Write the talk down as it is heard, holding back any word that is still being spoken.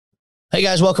Hey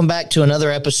guys, welcome back to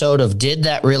another episode of Did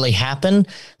That Really Happen?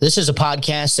 This is a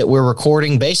podcast that we're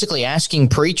recording, basically asking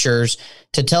preachers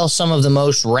to tell some of the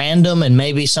most random and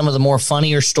maybe some of the more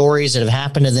funnier stories that have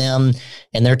happened to them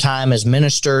in their time as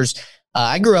ministers.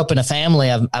 I grew up in a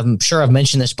family, I'm sure I've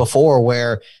mentioned this before,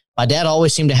 where my dad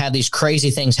always seemed to have these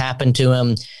crazy things happen to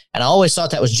him. And I always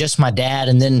thought that was just my dad.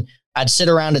 And then I'd sit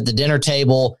around at the dinner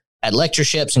table at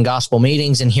lectureships and gospel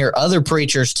meetings and hear other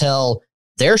preachers tell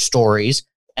their stories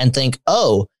and think,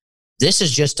 oh, this is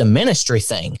just a ministry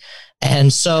thing.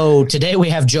 And so today we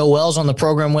have Joe Wells on the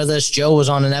program with us. Joe was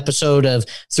on an episode of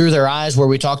Through Their Eyes where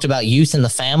we talked about youth in the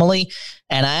family.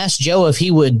 And I asked Joe if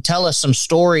he would tell us some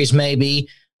stories maybe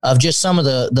of just some of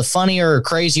the funnier or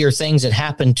crazier things that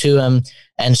happened to him.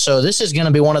 And so this is going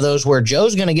to be one of those where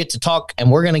Joe's going to get to talk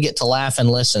and we're going to get to laugh and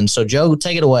listen. So Joe,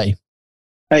 take it away.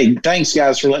 Hey, thanks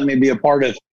guys for letting me be a part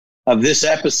of this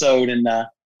episode. And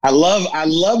I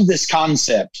love this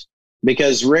concept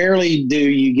because rarely do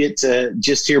you get to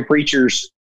just hear preachers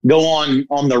go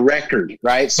on the record,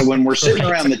 right? So when we're sitting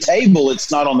around the table, it's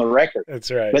not on the record.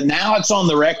 That's right. But now it's on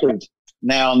the record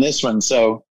now on this one.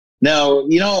 So no,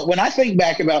 when I think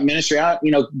back about ministry,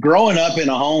 growing up in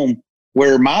a home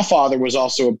where my father was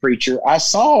also a preacher, I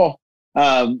saw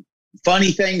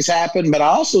funny things happen, but I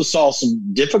also saw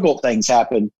some difficult things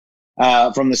happen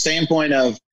from the standpoint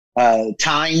of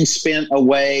time spent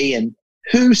away and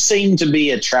who seemed to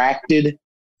be attracted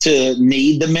to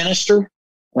need the minister,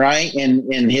 right?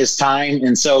 In his time.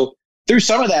 And so through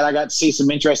some of that, I got to see some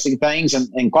interesting things.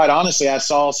 And quite honestly, I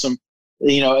saw some,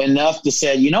 enough to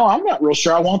say, I'm not real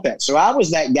sure I want that. So I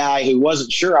was that guy who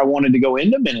wasn't sure I wanted to go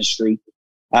into ministry,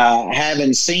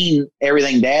 having seen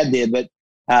everything Dad did. But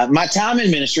my time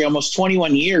in ministry, almost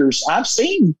 21 years, I've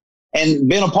seen and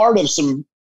been a part of some,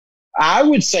 I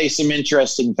would say, some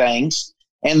interesting things.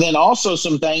 And then also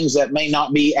some things that may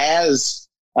not be as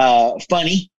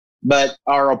funny, but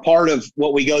are a part of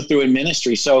what we go through in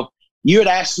ministry. So you had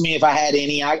asked me if I had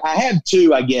any. I have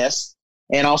two, I guess.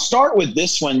 And I'll start with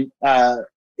this one.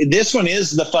 This one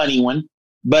is the funny one,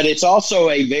 but it's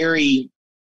also a very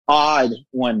odd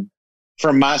one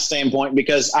from my standpoint,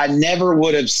 because I never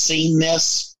would have seen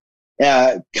this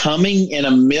coming in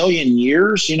a million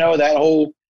years, that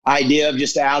whole idea of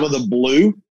just out of the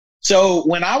blue. So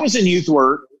when I was in youth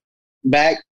work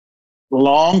back a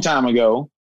long time ago,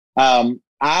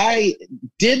 I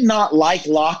did not like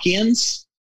lock-ins,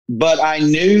 but I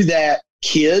knew that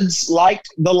kids liked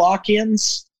the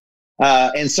lock-ins.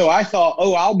 And so I thought,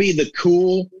 I'll be the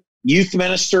cool youth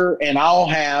minister and I'll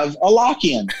have a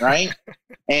lock-in, right?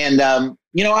 And,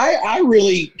 I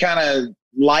really kind of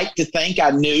like to think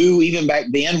I knew even back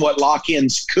then what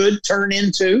lock-ins could turn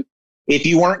into if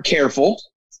you weren't careful.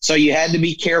 So you had to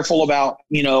be careful about,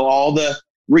 all the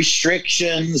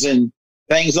restrictions and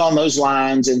things on those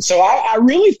lines. And so I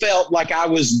really felt like I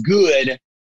was good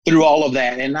through all of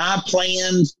that. And I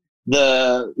planned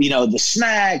the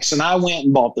snacks, and I went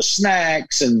and bought the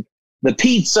snacks and the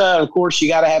pizza. Of course, you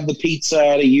got to have the pizza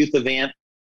at a youth event.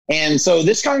 And so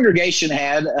this congregation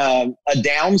had a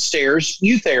downstairs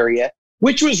youth area,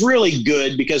 which was really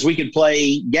good because we could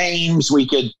play games. We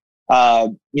could,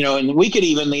 and we could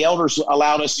even, the elders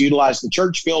allowed us to utilize the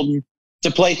church building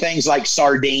to play things like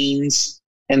sardines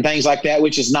and things like that,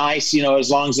 which is nice, as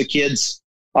long as the kids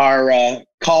are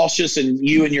cautious and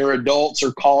you and your adults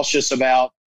are cautious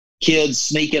about kids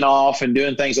sneaking off and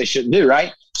doing things they shouldn't do,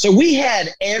 right? So we had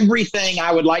everything,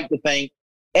 I would like to think,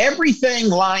 everything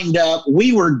lined up.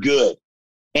 We were good.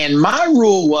 And my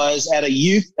rule was at a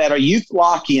youth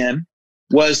lock-in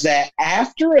was that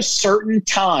after a certain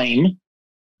time,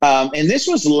 and this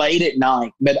was late at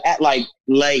night, but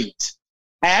late.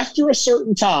 After a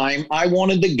certain time, I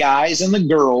wanted the guys and the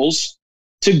girls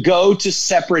to go to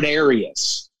separate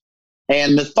areas.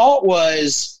 And the thought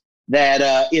was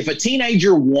that if a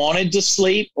teenager wanted to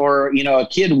sleep or, a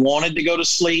kid wanted to go to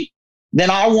sleep, then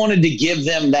I wanted to give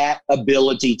them that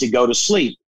ability to go to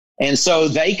sleep. And so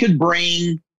they could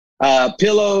bring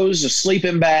pillows, a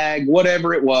sleeping bag,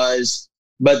 whatever it was.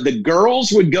 But the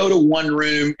girls would go to one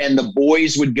room and the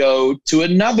boys would go to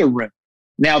another room.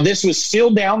 Now, this was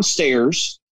still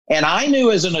downstairs, and I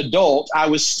knew as an adult I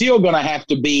was still going to have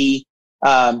to be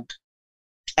out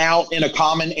in a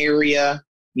common area,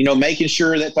 making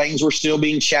sure that things were still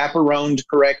being chaperoned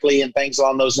correctly and things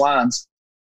along those lines.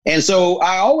 And so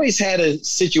I always had a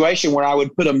situation where I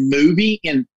would put a movie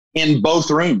in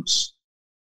both rooms.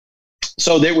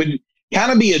 So there would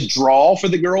kind of be a draw for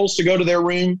the girls to go to their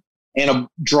room and a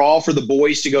draw for the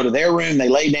boys to go to their room. They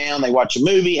lay down, they watch a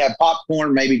movie, have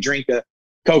popcorn, maybe drink a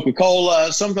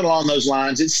Coca-Cola, something along those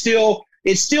lines. It's still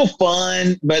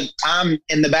fun, but I'm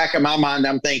in the back of my mind,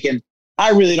 I'm thinking, I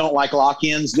really don't like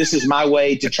lock-ins. This is my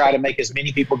way to try to make as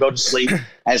many people go to sleep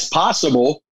as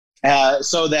possible,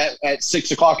 so that at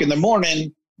 6 o'clock in the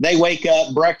morning, they wake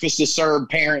up, breakfast is served,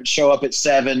 parents show up at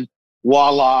 7.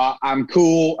 Voila, I'm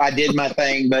cool. I did my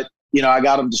thing, but I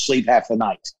got them to sleep half the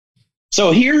night.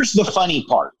 So here's the funny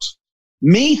part.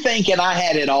 Me thinking I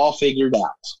had it all figured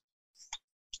out.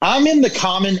 I'm in the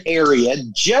common area,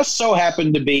 just so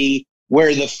happened to be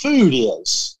where the food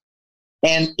is.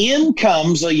 And in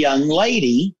comes a young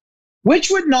lady,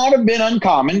 which would not have been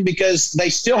uncommon because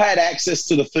they still had access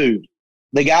to the food.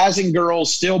 The guys and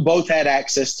girls still both had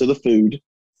access to the food.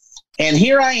 And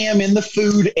here I am in the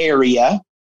food area,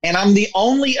 and I'm the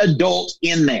only adult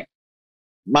in there.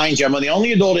 Mind you, I'm the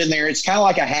only adult in there. It's kind of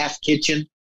like a half kitchen.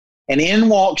 And in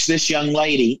walks this young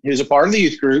lady who's a part of the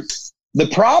youth group. The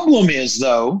problem is,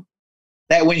 though,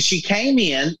 that when she came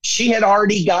in, she had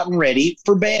already gotten ready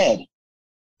for bed,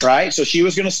 right? So she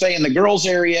was going to stay in the girls'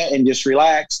 area and just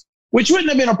relax, which wouldn't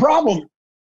have been a problem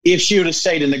if she would have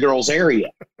stayed in the girls' area.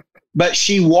 But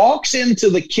she walks into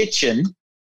the kitchen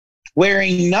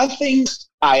wearing nothing,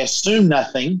 I assume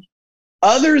nothing,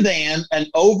 other than an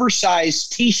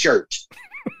oversized T-shirt,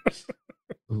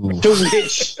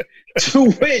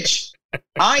 to which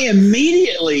I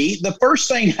immediately, the first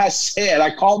thing I said,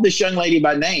 I called this young lady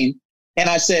by name, and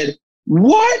I said,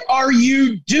 "What are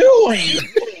you doing?"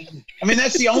 I mean,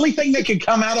 that's the only thing that could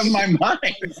come out of my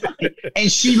mind.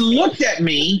 And she looked at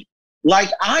me like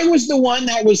I was the one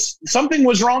something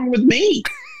was wrong with me.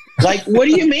 Like, what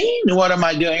do you mean? What am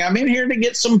I doing? I'm in here to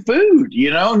get some food,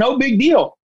 no big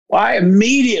deal. Well, I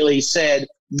immediately said,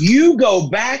 "You go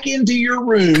back into your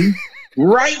room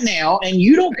right now, and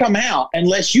you don't come out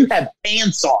unless you have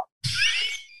pants on."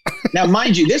 Now,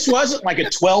 mind you, this wasn't like a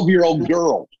 12-year-old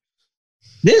girl.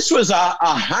 This was a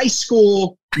high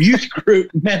school youth group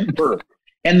member.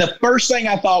 And the first thing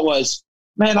I thought was,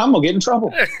 man, I'm going to get in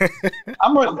trouble.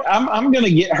 I'm going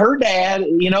to get her dad,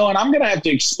 and I'm going to have to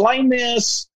explain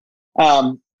this.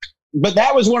 But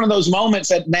that was one of those moments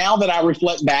that now that I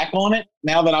reflect back on it,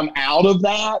 now that I'm out of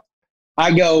that,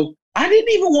 I go, I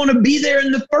didn't even want to be there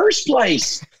in the first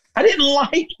place. I didn't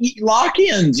like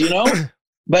lock-ins,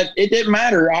 but it didn't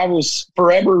matter. I was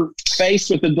forever faced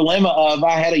with the dilemma of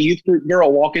I had a youth group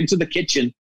girl walk into the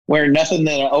kitchen wearing nothing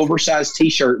than an oversized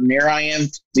T-shirt, and there I am,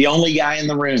 the only guy in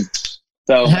the room.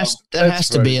 So that has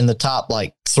to be in the top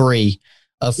 3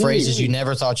 of phrases you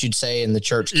never thought you'd say in the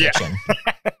church kitchen.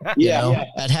 Yeah.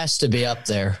 That has to be up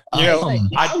there.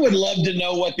 I would love to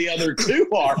know what the other 2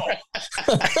 are.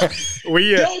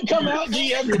 Don't come out until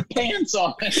you have your pants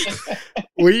on.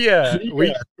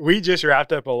 We just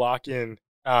wrapped up a lock-in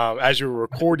as you're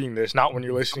recording this, not when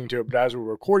you're listening to it, but as we're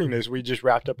recording this, we just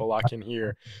wrapped up a lock-in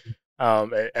here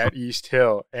at East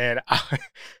Hill. And I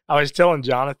was telling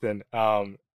Jonathan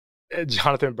Burns,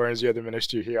 the other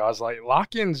minister here, I was like,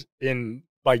 lock-ins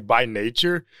by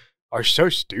nature are so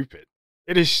stupid.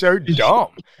 It is so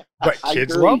dumb, but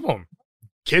kids love them.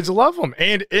 Kids love them.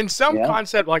 And in some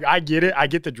concept, I get it. I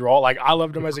get the draw. I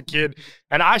loved them as a kid,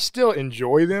 and I still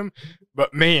enjoy them.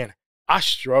 But, man, I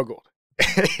struggled.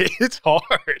 It's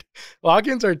hard.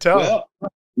 Lock-ins are tough.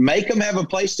 Well, make them have a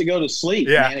place to go to sleep,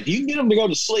 man. If you can get them to go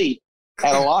to sleep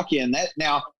at a lock-in.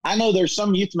 Now, I know there's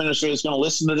some youth minister that's going to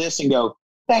listen to this and go,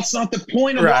 that's not the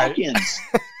point of lock-ins,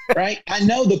 right? I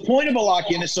know the point of a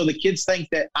lock-in is so the kids think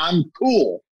that I'm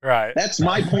cool. Right. That's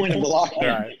my point of the lock-in.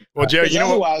 Right. Well, Joe,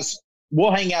 otherwise, we'll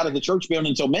hang out at the church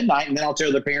building until midnight, and then I'll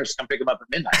tell their parents to come pick them up at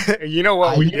midnight. You know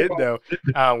what we did, though?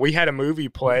 We had a movie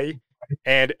play,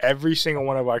 and every single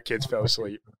one of our kids fell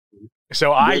asleep.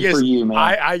 So I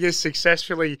guess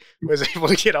successfully was able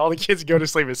to get all the kids to go to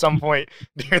sleep at some point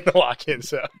during the lock-in.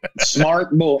 So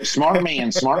smart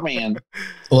man.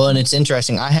 Well, and it's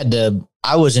interesting.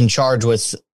 I was in charge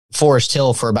with Forest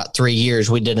Hill for about 3 years.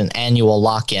 We did an annual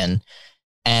lock-in,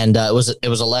 and it was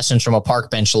a Lessons from a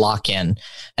Park Bench lock-in.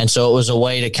 And so it was a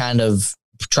way to kind of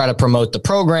try to promote the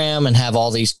program and have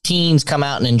all these teens come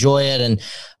out and enjoy it. And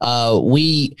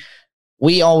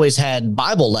we always had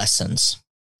Bible lessons.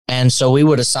 And so we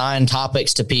would assign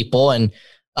topics to people, and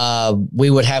we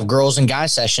would have girls and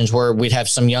guys sessions where we'd have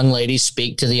some young ladies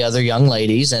speak to the other young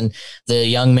ladies, and the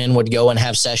young men would go and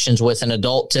have sessions with an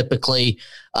adult, typically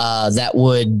that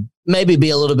would maybe be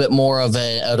a little bit more of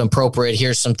an appropriate,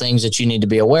 here's some things that you need to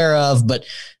be aware of. But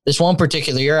this one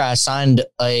particular year, I assigned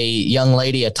a young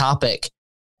lady a topic,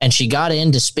 and she got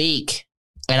in to speak.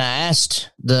 And I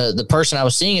asked the person I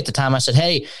was seeing at the time, I said,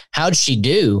 hey, how'd she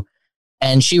do?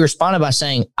 And she responded by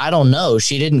saying, I don't know.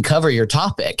 She didn't cover your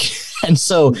topic. And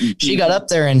so she got up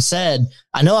there and said,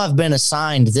 I know I've been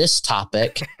assigned this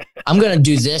topic. I'm going to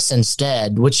do this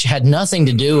instead, which had nothing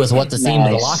to do with what the theme of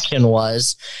the lock-in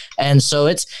was. And so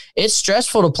it's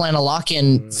stressful to plan a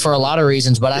lock-in for a lot of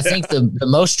reasons. But I think the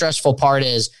most stressful part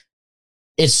is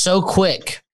it's so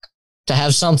quick to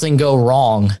have something go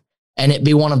wrong and it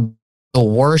be one of the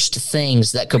worst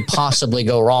things that could possibly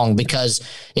go wrong, because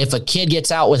if a kid gets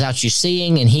out without you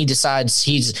seeing and he decides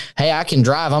hey, I can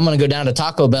drive, I'm going to go down to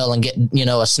Taco Bell and get,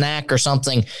 a snack or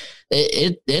something.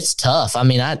 It's tough. I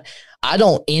mean, I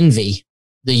don't envy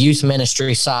the youth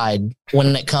ministry side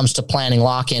when it comes to planning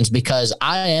lock-ins, because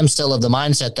I am still of the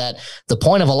mindset that the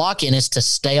point of a lock-in is to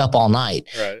stay up all night.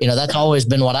 Right. That's always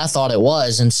been what I thought it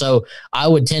was. And so I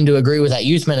would tend to agree with that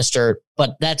youth minister,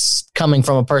 but that's coming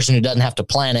from a person who doesn't have to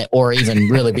plan it or even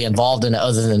really be involved in it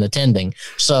other than attending.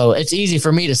 So it's easy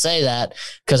for me to say that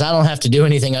because I don't have to do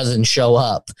anything other than show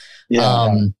up.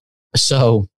 Yeah.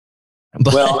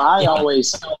 But, well,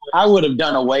 I would have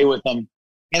done away with them.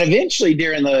 And eventually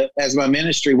as my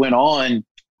ministry went on,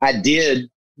 I didn't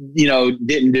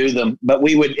do them, but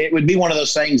it would be one of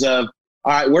those things of,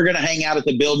 all right, we're going to hang out at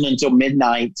the building until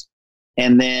midnight.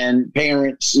 And then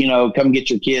parents, come get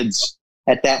your kids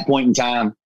at that point in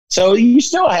time. So you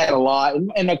still had a lot.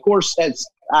 And of course,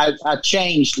 I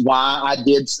changed why I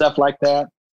did stuff like that.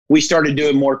 We started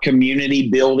doing more community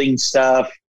building stuff.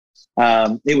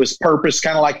 It was purpose,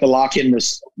 kind of like the lock-in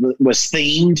was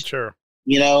themed. Sure.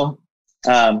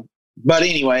 But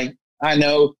anyway, I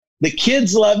know the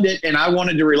kids loved it and I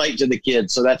wanted to relate to the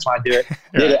kids. So that's why I did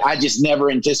it. I just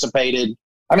never anticipated.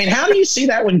 I mean, how do you see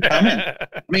that one coming? I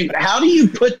mean, how do you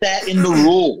put that in the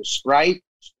rules, right?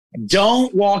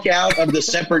 Don't walk out of the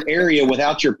separate area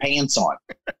without your pants on.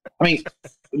 I mean,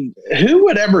 who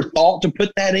would ever thought to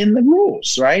put that in the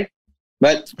rules, right?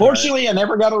 But fortunately, I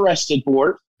never got arrested for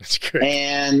it. That's great.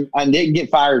 And I didn't get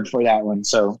fired for that one.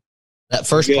 So that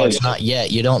first part's not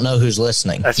yet. You don't know who's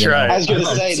listening. That's right. I was going to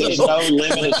say there's no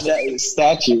limited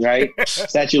statute, right?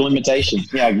 Statute of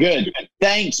limitations. Yeah, good.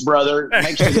 Thanks, brother.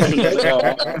 Make sure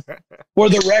for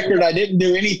the record, I didn't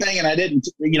do anything, and I didn't.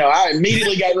 I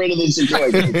immediately got rid of the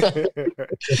situation.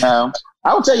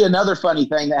 I will tell you another funny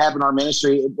thing that happened in our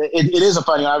ministry. It is a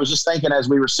funny one. I was just thinking as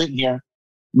we were sitting here,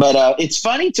 but it's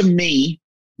funny to me,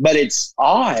 but it's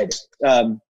odd.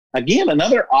 Again,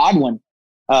 another odd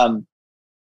one.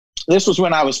 This was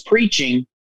when I was preaching.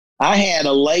 I had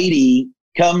a lady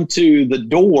come to the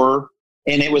door,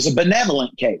 and it was a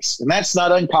benevolent case. And that's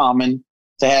not uncommon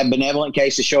to have benevolent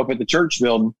cases show up at the church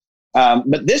building.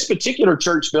 But this particular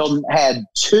church building had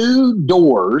 2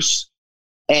 doors,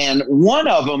 and one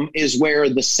of them is where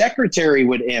the secretary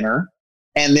would enter.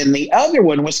 And then the other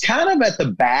one was kind of at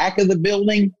the back of the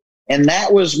building, and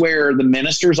that was where the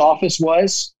minister's office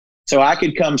was. So I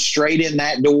could come straight in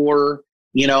that door.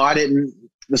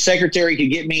 The secretary could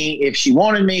get me if she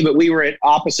wanted me, but we were at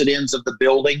opposite ends of the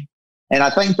building. And I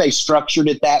think they structured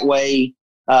it that way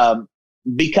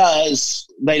because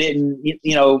they didn't,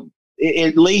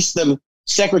 at least the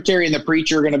secretary and the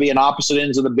preacher are going to be in opposite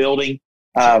ends of the building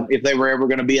if they were ever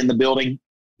going to be in the building,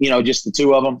 just the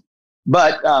 2 of them.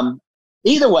 But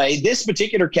either way, this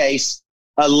particular case,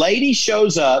 a lady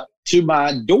shows up to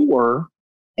my door,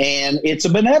 and it's a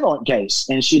benevolent case.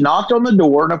 And she knocked on the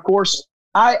door, and of course,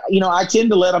 I tend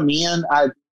to let them in.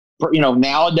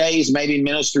 Nowadays, maybe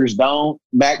ministers don't.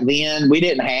 Back then, we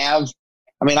didn't have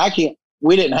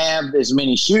as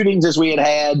many shootings as we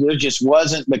had. There just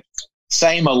wasn't the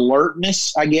same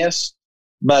alertness, I guess.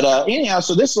 But anyhow,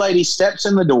 so this lady steps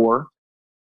in the door,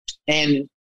 and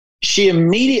she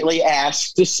immediately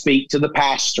asks to speak to the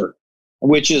pastor,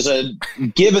 which is a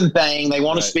given thing. They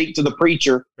want to speak to the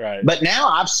preacher. Right. But now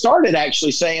I've started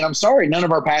actually saying, I'm sorry, none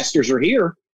of our pastors are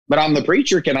here, but I'm the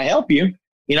preacher. Can I help you?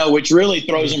 Which really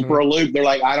throws them for a loop. They're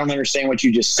like, I don't understand what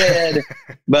you just said.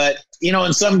 But,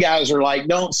 and some guys are like,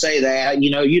 don't say that.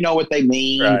 You know what they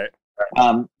mean. Right.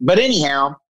 But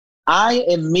anyhow, I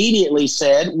immediately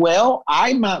said, well,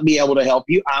 I might be able to help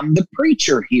you. I'm the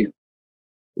preacher here.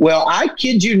 Well, I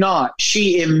kid you not.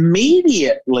 She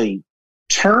immediately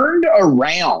turned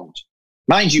around.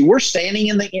 Mind you, we're standing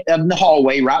in the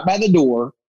hallway right by the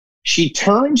door. She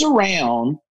turns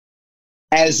around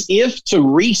as if to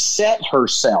reset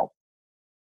herself,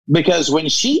 because when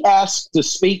she asked to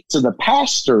speak to the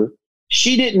pastor,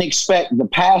 she didn't expect the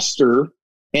pastor,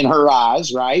 in her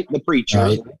eyes, right, the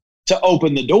preacher, to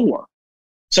open the door.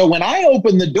 So when I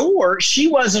opened the door, she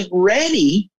wasn't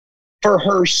ready for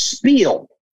her spiel,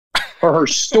 for her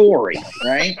story,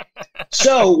 right?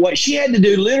 So what she had to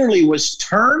do literally was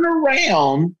turn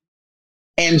around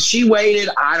And she waited,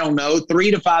 I don't know,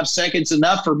 3 to 5 seconds,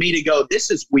 enough for me to go,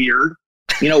 this is weird.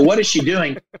 You know, what is she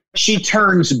doing? She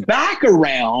turns back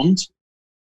around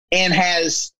and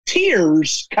has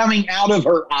tears coming out of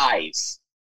her eyes.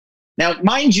 Now,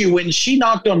 mind you, when she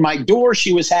knocked on my door,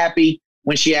 she was happy.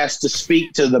 When she asked to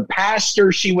speak to the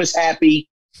pastor, she was happy.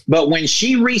 But when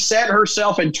she reset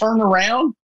herself and turned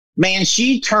around, man,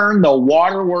 she turned the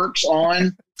waterworks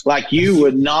on like you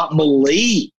would not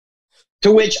believe.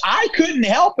 To which I couldn't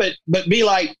help it but be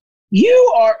like,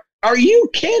 are you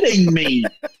kidding me?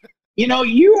 You know,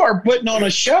 you are putting on a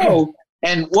show.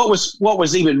 And what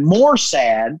was even more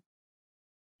sad,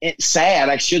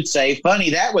 I should say,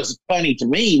 funny, that was funny to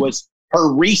me, was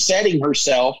her resetting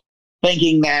herself,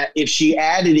 thinking that if she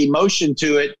added emotion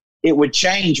to it, it would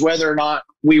change whether or not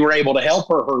we were able to help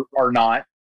her or not.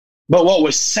 But what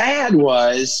was sad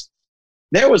was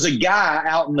there was a guy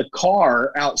out in the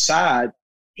car outside.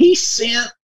 He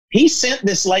sent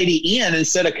this lady in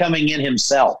instead of coming in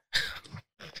himself.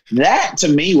 That to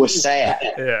me was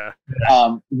sad. Yeah.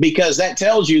 Because that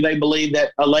tells you they believe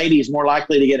that a lady is more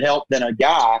likely to get help than a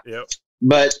guy. Yep.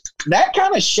 But that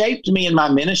kind of shaped me in my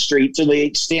ministry to the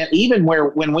extent, even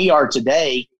when we are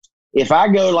today, if I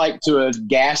go like to a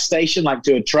gas station, like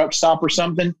to a truck stop or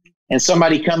something, and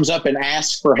somebody comes up and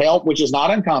asks for help, which is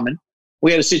not uncommon.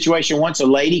 We had a situation once, a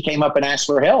lady came up and asked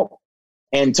for help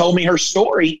and told me her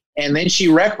story. And then she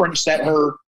referenced that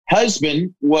her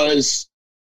husband was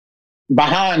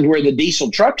behind where the diesel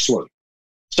trucks were.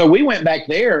 So we went back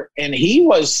there, and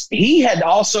he had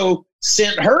also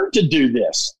sent her to do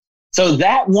this. So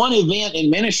that one event in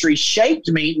ministry shaped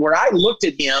me, where I looked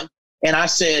at him and I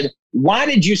said, why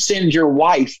did you send your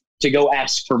wife to go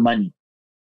ask for money?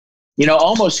 You know,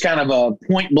 almost kind of a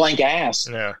point blank ask.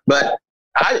 Yeah. But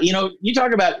you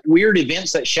talk about weird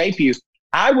events that shape you.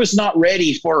 I was not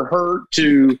ready for her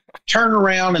to turn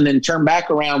around and then turn back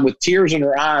around with tears in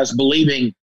her eyes,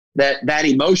 believing that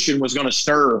emotion was going to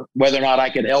stir whether or not I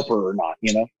could help her or not,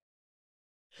 you know?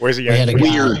 Where's he?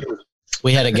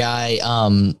 We had a guy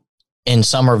in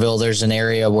Somerville. There's an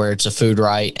area where it's a food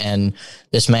right, and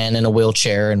this man in a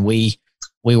wheelchair, and we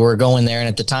were going there. And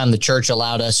at the time the church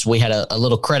allowed us, we had a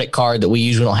little credit card that we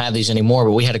use. We don't have these anymore,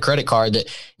 but we had a credit card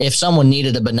that if someone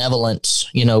needed a benevolence,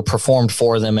 performed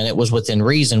for them and it was within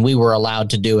reason, we were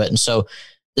allowed to do it. And so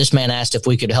this man asked if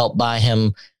we could help buy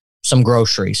him some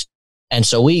groceries. And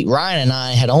so Ryan and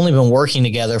I had only been working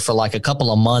together for like a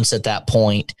couple of months at that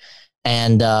point.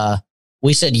 And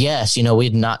we said yes. We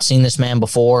had not seen this man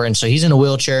before. And so he's in a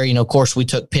wheelchair. Of course, we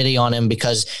took pity on him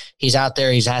because he's out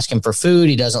there. He's asking for food.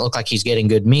 He doesn't look like he's getting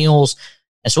good meals.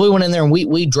 And so we went in there and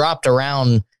we dropped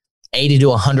around $80 to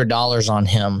 $100 on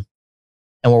him.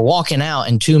 And we're walking out,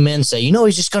 and two men say,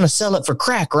 he's just going to sell it for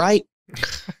crack, right?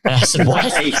 And I said,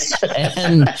 what?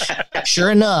 And sure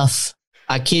enough,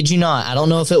 I kid you not, I don't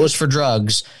know if it was for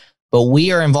drugs, but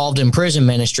we are involved in prison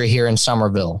ministry here in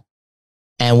Somerville.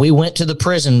 And we went to the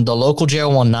prison, the local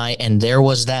jail one night, and there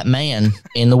was that man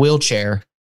in the wheelchair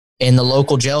in the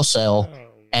local jail cell.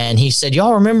 And he said,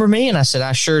 y'all remember me? And I said,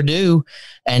 I sure do.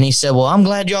 And he said, well, I'm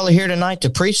glad y'all are here tonight to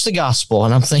preach the gospel.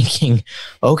 And I'm thinking,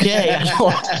 okay,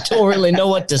 I don't really know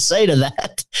what to say to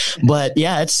that. But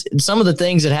yeah, it's some of the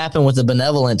things that happen with the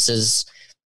benevolence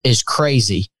is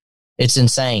crazy. It's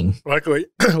insane.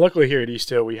 Luckily here at East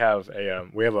Hill, we have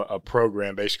a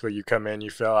program. Basically, you come in, you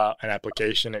fill out an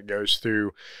application. It goes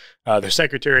through the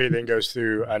secretary, then goes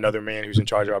through another man who's in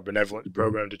charge of our benevolence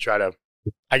program to try to,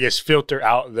 I guess, filter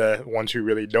out the ones who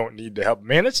really don't need the help.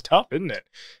 Man, it's tough, isn't it?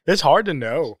 It's hard to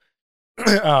know,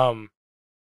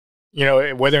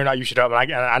 whether or not you should help.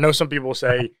 And I know some people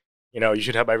say, you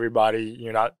should help everybody.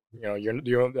 You're not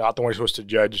the one who's supposed to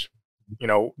judge,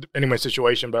 anyone's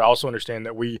situation. But I also understand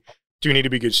that we do need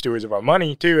to be good stewards of our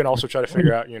money too, and also try to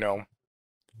figure out,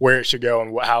 where it should go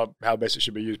and how best it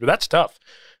should be used. But that's tough,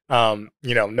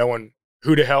 knowing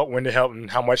who to help, when to help, and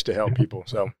how much to help people.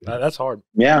 So that's hard.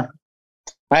 Yeah.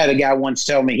 I had a guy once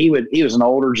tell me he was an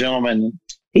older gentleman.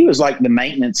 He was like the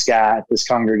maintenance guy at this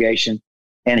congregation,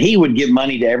 and he would give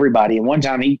money to everybody. And one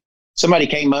time somebody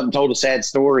came up and told a sad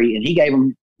story, and he gave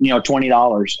him,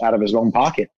 $20 out of his own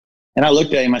pocket. And I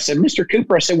looked at him, I said, Mr.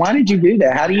 Cooper, I said, why did you do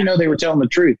that? How do you know they were telling the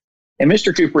truth? And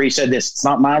Mr. Cooper, he said this, it's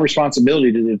not my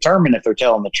responsibility to determine if they're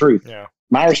telling the truth. Yeah.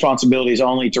 My responsibility is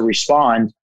only to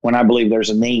respond when I believe there's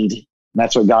a need. And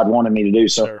that's what God wanted me to do.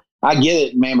 So sure. I get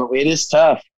it, man, but it is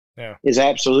tough. Yeah. It's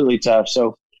absolutely tough.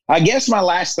 So I guess my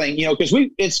last thing, because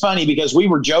it's funny because we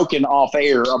were joking off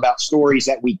air about stories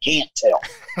that we can't tell.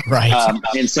 Right.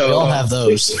 And so we all have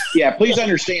those. Yeah. Please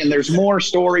understand there's more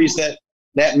stories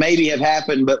that maybe have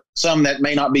happened, but some that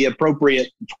may not be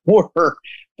appropriate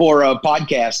for a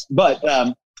podcast. But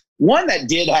one that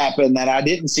did happen that I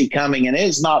didn't see coming, and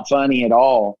it's not funny at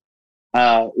all,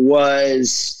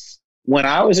 was when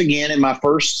I was again in my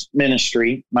first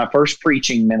ministry, my first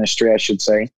preaching ministry, I should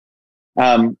say.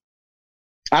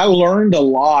 I learned a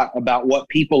lot about what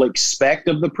people expect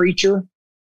of the preacher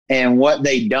and what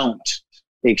they don't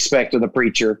expect of the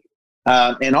preacher.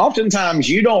 And oftentimes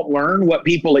you don't learn what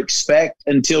people expect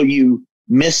until you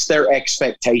miss their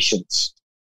expectations.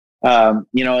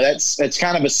 That's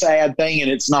kind of a sad thing, and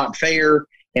it's not fair.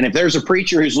 And if there's a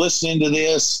preacher who's listening to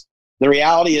this, the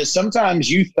reality is sometimes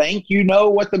you think you know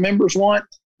what the members want,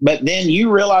 but then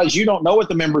you realize you don't know what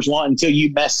the members want until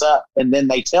you mess up, and then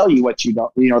they tell you what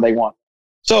they want.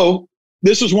 So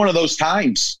this was one of those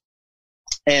times.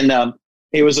 And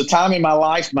it was a time in my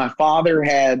life. My father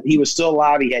he was still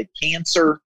alive. He had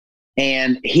cancer,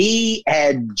 and he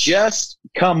had just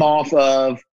come off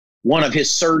of one of his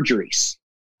surgeries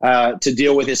to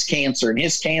deal with his cancer. And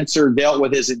his cancer dealt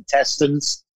with his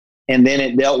intestines, and then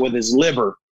it dealt with his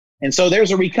liver. And so there's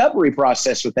a recovery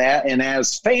process with that. And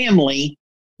as family,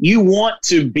 you want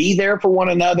to be there for one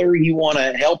another. You want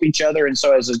to help each other. And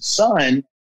so as a son,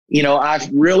 I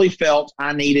really felt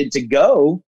I needed to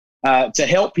go to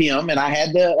help him. And I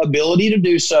had the ability to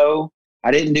do so.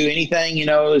 I didn't do anything,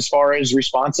 as far as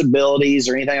responsibilities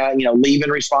or anything,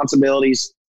 leaving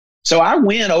responsibilities. So I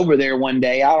went over there one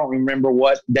day. I don't remember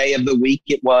what day of the week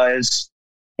it was.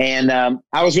 And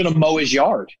I was going to mow his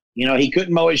yard. He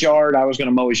couldn't mow his yard. I was going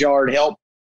to mow his yard, help,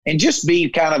 and just be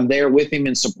kind of there with him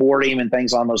and support him and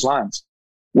things on those lines.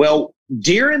 Well,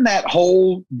 during that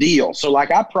whole deal, so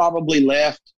like I probably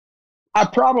left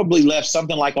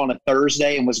something like on a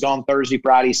Thursday and was gone Thursday,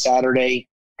 Friday, Saturday,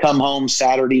 come home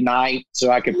Saturday night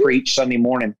so I could preach Sunday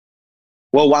morning.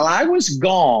 Well, while I was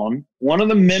gone, one of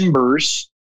the members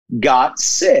got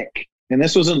sick. And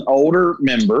this was an older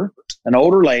member, an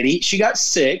older lady. She got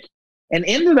sick and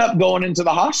ended up going into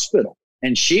the hospital.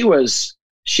 And she was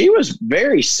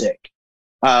very sick,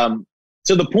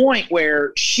 to the point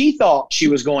where she thought she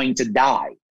was going to die,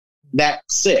 that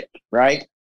sick, right?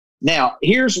 Now,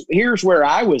 here's where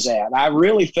I was at. I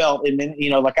really felt,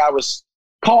 like I was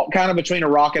caught kind of between a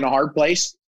rock and a hard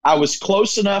place. I was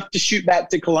close enough to shoot back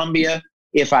to Columbia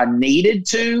if I needed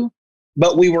to,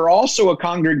 but we were also a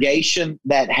congregation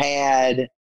that had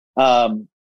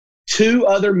 2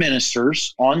 other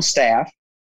ministers on staff,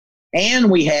 and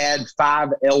we had 5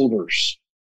 elders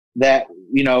that,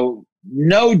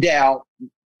 no doubt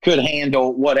could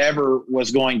handle whatever was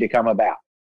going to come about.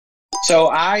 So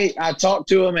I talked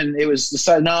to him, and it was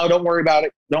decided, no, don't worry about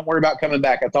it. Don't worry about coming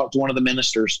back. I talked to one of the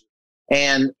ministers,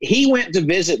 and he went to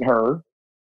visit her.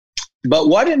 But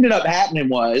what ended up happening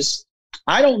was,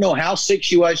 I don't know how sick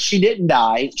she was. She didn't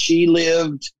die. She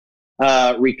lived,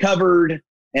 recovered,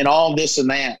 and all this and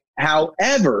that.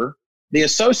 However, the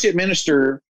associate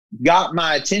minister got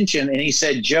my attention, and he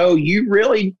said, Joe, you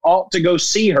really ought to go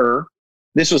see her.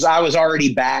 I was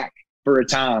already back for a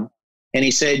time. And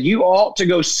he said, you ought to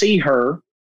go see her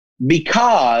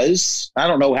because I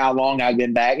don't know how long I'd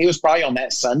been back. It was probably on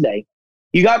that Sunday.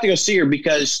 You got to go see her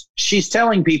because she's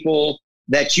telling people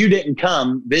that you didn't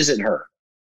come visit her.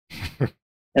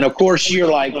 And of course you're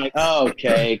like,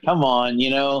 okay, come on.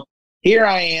 Here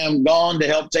I am gone to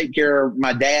help take care of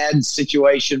my dad's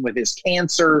situation with his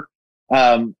cancer.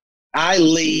 I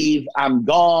leave, I'm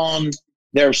gone.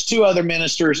 There's 2 other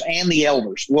ministers and the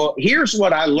elders. Well, here's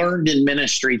what I learned in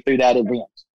ministry through that event.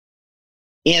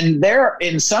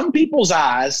 In some people's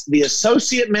eyes, the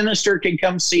associate minister can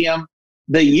come see them.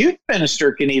 The youth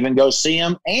minister can even go see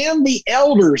them, and the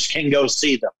elders can go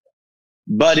see them.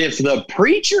 But if the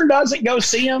preacher doesn't go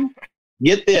see them,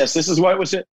 get this. This is what it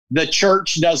was. The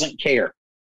church doesn't care.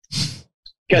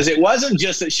 Because it wasn't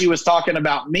just that she was talking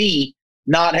about me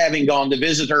not having gone to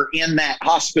visit her in that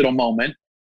hospital moment.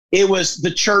 It was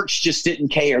the church just didn't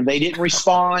care. They didn't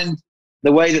respond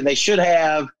the way that they should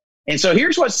have. And so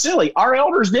here's what's silly. Our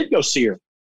elders did go see her.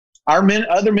 Our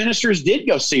other ministers did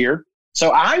go see her.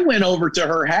 So I went over to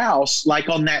her house like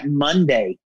on that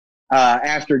Monday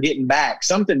after getting back,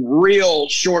 something real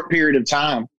short period of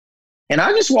time. And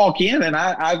I just walk in and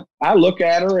I look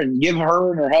at her and give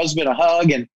her and her husband a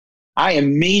hug. And I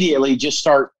immediately just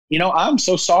start, I'm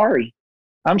so sorry.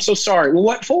 I'm so sorry. Well,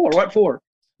 what for? What for?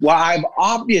 Well, I've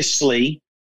obviously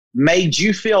made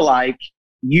you feel like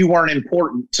you weren't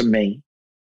important to me.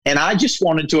 And I just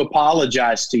wanted to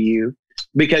apologize to you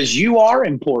because you are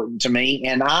important to me.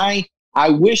 And I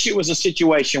wish it was a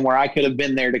situation where I could have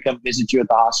been there to come visit you at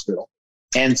the hospital.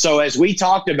 And so as we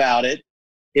talked about it,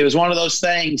 it was one of those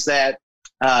things that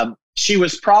she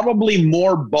was probably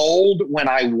more bold when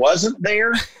I wasn't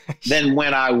there than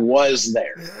when I was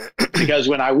there. because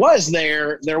when I was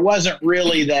there wasn't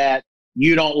really that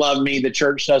you don't love me, the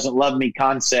church doesn't love me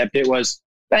concept. It was,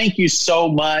 thank you so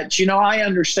much. You know, I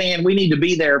understand we need to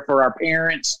be there for our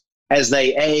parents as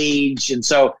they age. And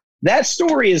so that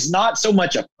story is not so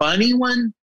much a funny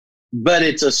one, but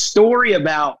it's a story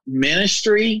about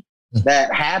ministry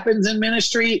that happens in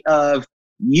ministry of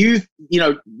you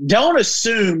know, don't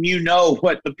assume you know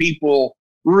what the people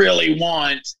really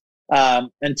want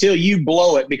until you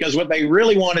blow it, because what they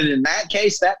really wanted in that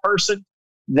case, that person,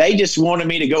 they just wanted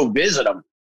me to go visit them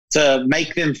to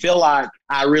make them feel like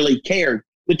I really cared.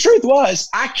 The truth was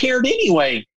I cared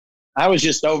anyway. I was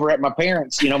just over at my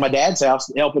parents', you know, my dad's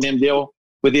house, helping him deal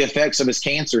with the effects of his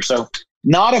cancer. So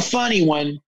not a funny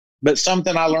one, but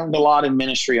something I learned a lot in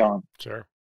ministry on. Sure.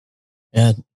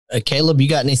 Yeah. Caleb, you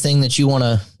got anything that you want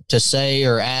to say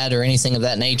or add or anything of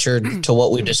that nature to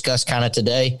what we discussed kind of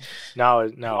today? No,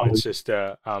 it's just,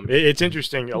 it's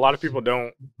interesting. A lot of people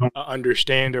don't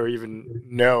understand or even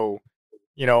know,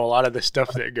 you know, a lot of the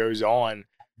stuff that goes on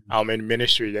in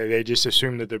ministry. They just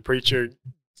assume that the preacher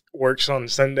works on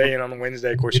Sunday and on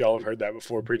Wednesday. Of course, y'all have heard that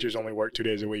before. Preachers only work 2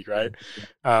 days a week, right?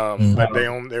 But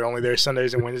they're only there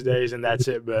Sundays and Wednesdays, and that's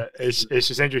it. But it's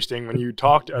just interesting when you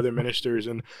talk to other ministers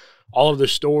and all of the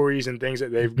stories and things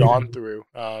that they've gone through,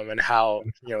 and how,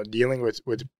 you know, dealing with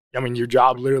I mean, your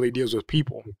job literally deals with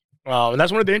people. And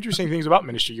that's one of the interesting things about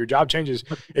ministry. Your job changes.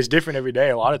 It's different every day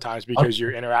a lot of times because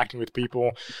you're interacting with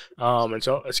people. And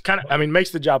so it's kind of, I mean,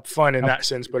 makes the job fun in that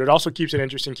sense, but it also keeps it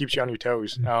interesting, keeps you on your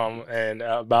toes, and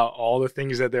about all the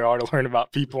things that there are to learn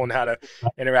about people and how to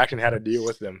interact and how to deal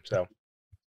with them. So,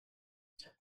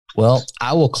 well,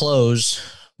 I will close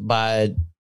by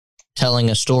telling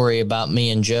a story about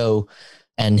me and Joe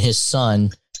and his son.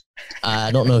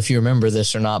 I don't know if you remember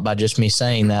this or not by just me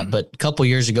saying that, but a couple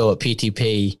years ago at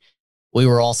PTP, we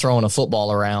were all throwing a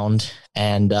football around,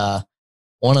 and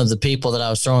one of the people that I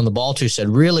was throwing the ball to said,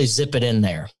 really zip it in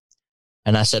there.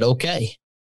 And I said, okay.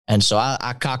 And so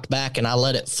I cocked back and I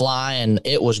let it fly, and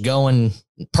it was going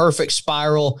perfect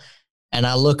spiral. And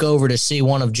I look over to see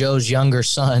one of Joe's younger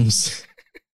sons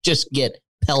just get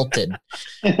pelted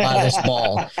by this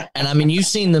ball. And I mean, you've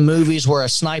seen the movies where a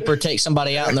sniper takes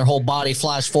somebody out and their whole body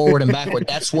flies forward and backward.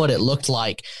 That's what it looked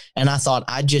like. And I thought,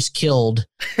 I just killed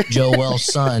Joel's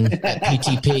son at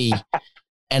PTP.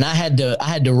 And I had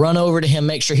to run over to him,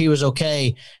 make sure he was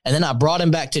okay. And then I brought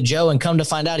him back to Joe, and come to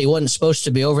find out he wasn't supposed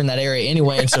to be over in that area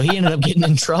anyway. And so he ended up getting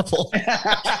in trouble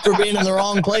for being in the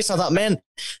wrong place. I thought, man,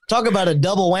 talk about a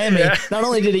double whammy. Yeah. Not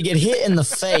only did he get hit in the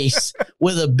face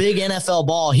with a big NFL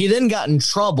ball, he then got in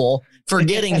trouble for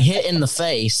getting hit in the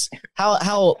face.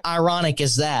 How ironic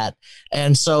is that?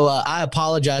 And so I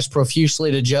apologize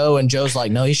profusely to Joe, and Joe's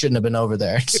like, no, he shouldn't have been over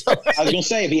there. So, I was going to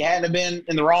say, if he hadn't have been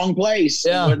in the wrong place, he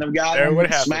wouldn't have gotten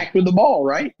smacked with the ball,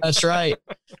 right? That's right.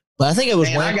 But I think it was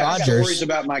Wayne Rogers. I got stories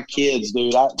about my kids,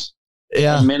 dude.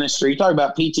 Ministry. You talk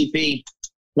about PTP.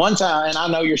 One time, and I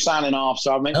know you're signing off,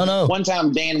 so one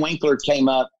time Dan Winkler came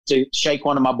up to shake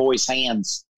one of my boys'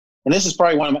 hands. And this is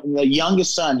probably the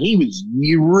youngest son. He was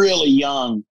really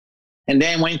young. And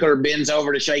Dan Winkler bends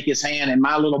over to shake his hand, and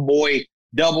my little boy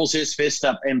doubles his fist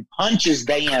up and punches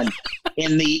Dan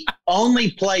in the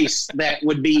only place that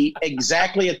would be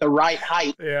exactly at the right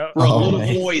height for a little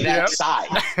boy that size,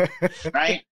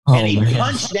 right? And he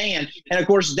punched Dan. And, of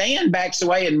course, Dan backs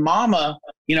away, and Mama,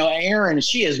 Erin,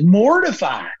 she is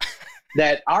mortified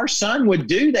that our son would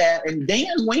do that. And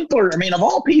Dan Winkler, I mean, of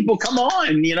all people, come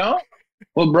on,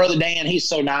 Well, Brother Dan, he's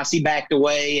so nice. He backed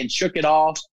away and shook it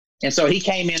off. And so he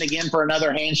came in again for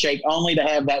another handshake, only to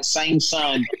have that same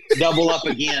son double up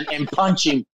again and punch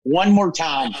him one more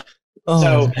time.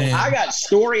 Man. I got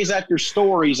stories after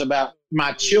stories about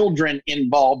my children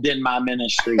involved in my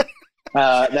ministry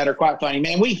that are quite funny.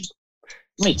 Man, let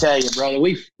me tell you, brother,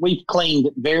 we've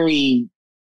cleaned very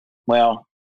well.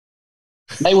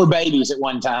 They were babies at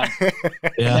one time.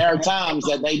 Yeah. There are times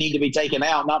that they need to be taken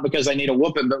out, not because they need a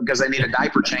whooping, but because they need a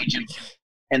diaper changing.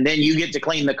 And then you get to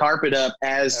clean the carpet up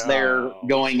as they're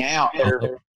going out.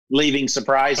 They're leaving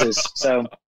surprises. So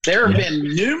there have been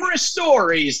numerous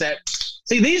stories that,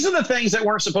 these are the things that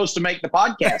weren't supposed to make the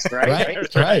podcast, right?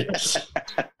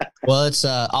 Right. Well, it's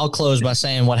I'll close by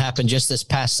saying what happened just this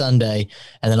past Sunday,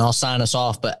 and then I'll sign us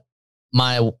off. But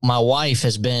my wife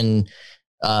has been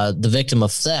the victim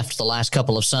of theft the last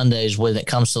couple of Sundays when it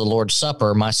comes to the Lord's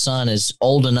Supper. My son is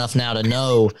old enough now to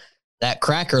know that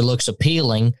cracker looks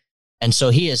appealing. And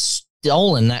so he has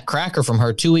stolen that cracker from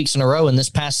her 2 weeks in a row. And this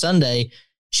past Sunday,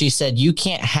 she said, "You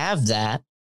can't have that."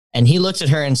 And he looked at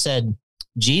her and said,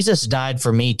 Jesus died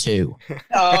for me too.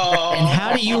 Oh. And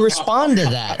how do you respond to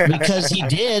that? Because he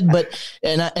did,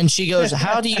 and she goes,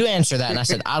 how do you answer that? And I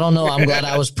said, I don't know. I'm glad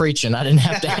I was preaching. I didn't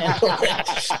have to handle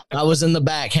it. I was in the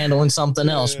back handling something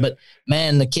else. But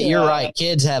man, you're right.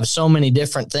 Kids have so many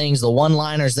different things, the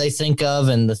one-liners they think of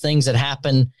and the things that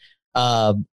happen.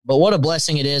 But what a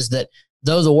blessing it is that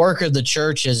though the work of the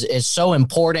church is so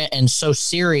important and so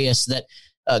serious that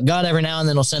God every now and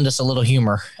then will send us a little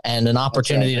humor and an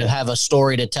opportunity to have a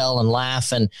story to tell and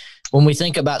laugh. And when we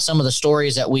think about some of the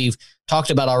stories that we've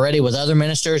talked about already with other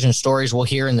ministers and stories we'll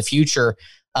hear in the future,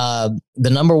 the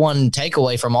number one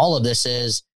takeaway from all of this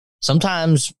is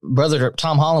sometimes Brother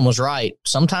Tom Holland was right.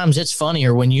 Sometimes it's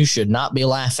funnier when you should not be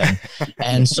laughing.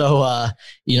 And so,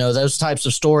 those types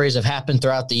of stories have happened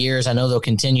throughout the years. I know they'll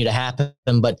continue to happen,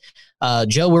 but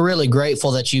Joe, we're really grateful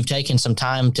that you've taken some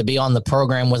time to be on the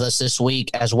program with us this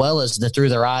week, as well as the Through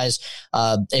Their Eyes.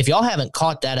 If y'all haven't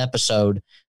caught that episode,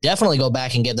 definitely go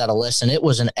back and give that a listen. It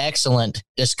was an excellent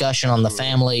discussion on the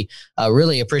family.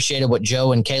 Really appreciated what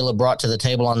Joe and Caleb brought to the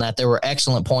table on that. There were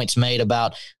excellent points made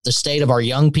about the state of our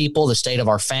young people, the state of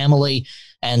our family.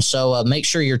 And so make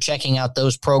sure you're checking out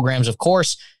those programs. Of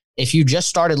course, if you just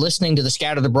started listening to the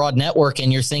Scattered Abroad Network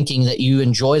and you're thinking that you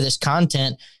enjoy this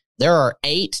content, there are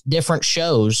 8 different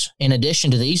shows in addition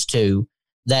to these 2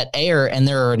 that air, and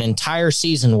there are an entire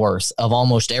season worth of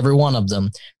almost every one of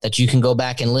them that you can go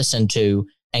back and listen to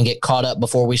and get caught up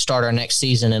before we start our next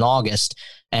season in August.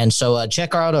 And so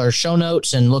check out our show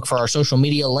notes and look for our social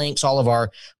media links, all of our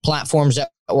platforms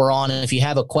that we're on. And if you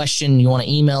have a question, you want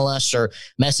to email us or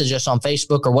message us on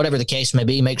Facebook or whatever the case may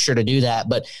be, make sure to do that.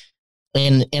 But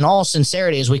in all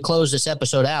sincerity, as we close this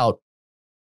episode out,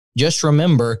 just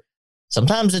remember,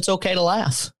 sometimes it's okay to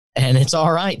laugh and it's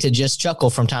all right to just chuckle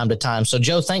from time to time. So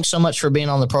Joe, thanks so much for being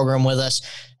on the program with us,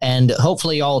 and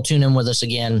hopefully y'all tune in with us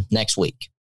again next week.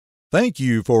 Thank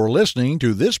you for listening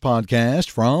to this podcast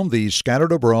from the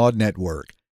Scattered Abroad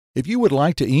Network. If you would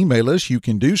like to email us, you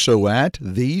can do so at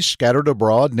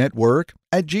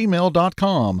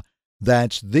thescatteredabroadnetwork@gmail.com.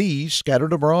 That's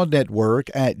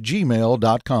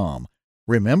thescatteredabroadnetwork@gmail.com.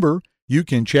 Remember, you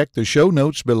can check the show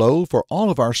notes below for all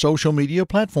of our social media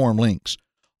platform links.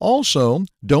 Also,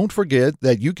 don't forget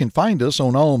that you can find us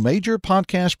on all major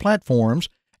podcast platforms,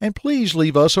 and please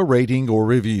leave us a rating or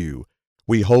review.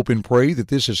 We hope and pray that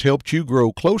this has helped you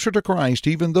grow closer to Christ,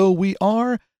 even though we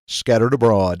are scattered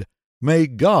abroad. May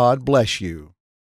God bless you.